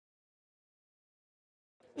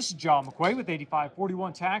This is John McQuay with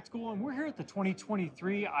 8541 Tactical, and we're here at the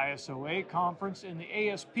 2023 ISOA conference in the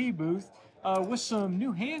ASP booth with some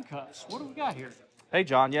new handcuffs. What do we got here? Hey,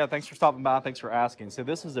 John. Yeah, thanks for stopping by. Thanks for asking. So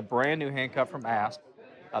this is a brand new handcuff from ASP,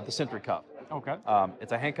 the Sentry cuff. Okay.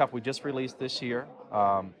 It's a handcuff we just released this year,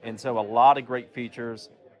 and so a lot of great features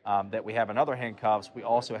that we have in other handcuffs, we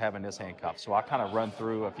also have in this handcuff. So I'll kind of run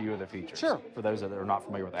through a few of the features for those that are not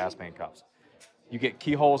familiar with ASP handcuffs. You get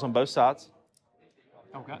keyholes on both sides.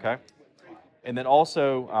 Okay. And then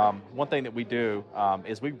also, one thing that we do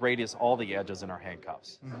is we radius all the edges in our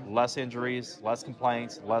handcuffs. Less injuries, less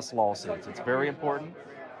complaints, less lawsuits. It's very important.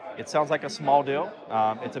 It sounds like a small deal.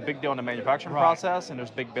 It's a big deal in the manufacturing process, and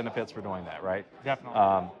there's big benefits for doing that, right?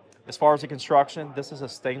 Definitely. As far as the construction, this is a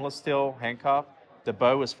stainless steel handcuff. The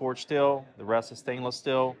bow is forged steel. The rest is stainless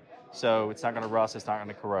steel. So it's not going to rust. It's not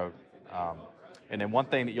going to corrode. And then one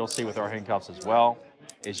thing that you'll see with our handcuffs as well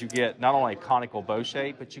is you get not only a conical bow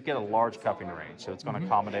shape, but you get a large cuffing range. So it's going to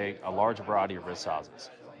accommodate a large variety of wrist sizes.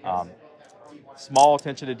 Small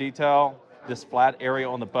attention to detail. This flat area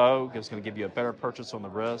on the bow is going to give you a better purchase on the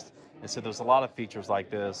wrist. And so there's a lot of features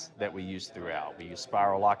like this that we use throughout. We use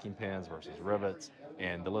spiral locking pins versus rivets,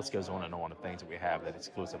 and the list goes on of things that we have that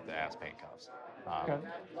exclusive to ASP handcuffs.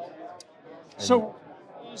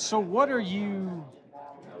 So what are you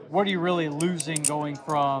really losing going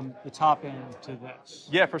from the top end to this?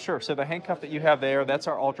 Yeah, for sure. So the handcuff that you have there, that's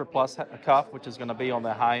our Ultra Plus cuff, which is going to be on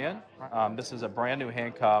the high end. This is a brand new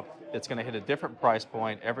handcuff that's going to hit a different price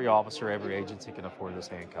point. Every officer, every agency can afford this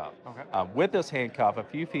handcuff. With this handcuff, a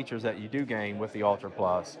few features that you do gain with the Ultra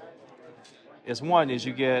Plus is one is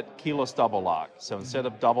you get keyless double lock. So instead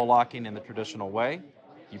of double locking in the traditional way,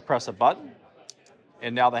 you press a button,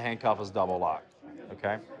 and now the handcuff is double locked.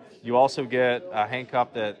 Okay. You also get a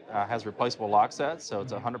handcuff that has replaceable lock sets, so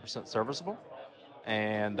it's 100% serviceable,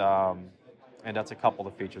 and that's a couple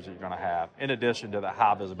of the features that you're going to have, in addition to the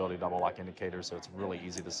high visibility double lock indicator, so it's really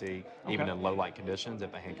easy to see, even in low light conditions,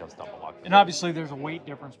 if the handcuff's double locked. And obviously there's a weight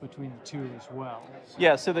difference between the two as well.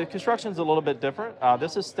 Yeah, so the construction's a little bit different.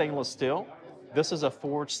 This is stainless steel. This is a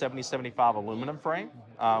forged 7075 aluminum frame,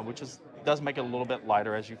 which does make it a little bit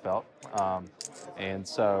lighter, as you felt. And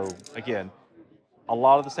so, again, a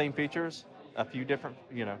lot of the same features, a few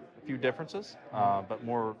differences, but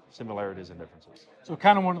more similarities and differences. So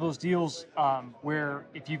kind of one of those deals where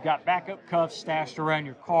if you've got backup cuffs stashed around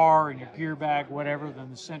your car, in your gear bag, whatever, then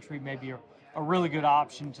the Sentry may be a really good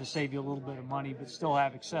option to save you a little bit of money, but still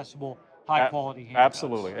have accessible, high-quality handcuffs.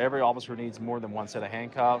 Absolutely. Every officer needs more than one set of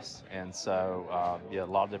handcuffs, and so, yeah, a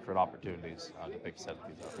lot of different opportunities to pick a set of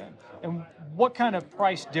these up. And what kind of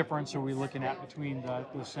price difference are we looking at between the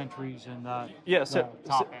Sentrys and the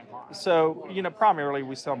top end line? So, primarily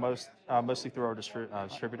we sell mostly through our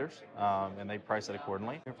distributors, and they price it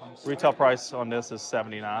accordingly. Retail price on this is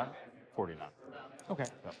 $79.49. Okay.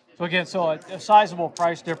 Yep. So again, a sizable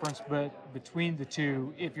price difference between the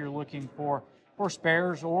two if you're looking for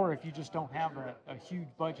spares, or if you just don't have a huge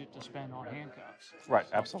budget to spend on handcuffs. Right,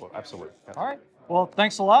 absolutely. All right. Well,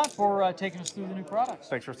 thanks a lot for taking us through the new products.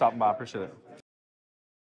 Thanks for stopping by. I appreciate it.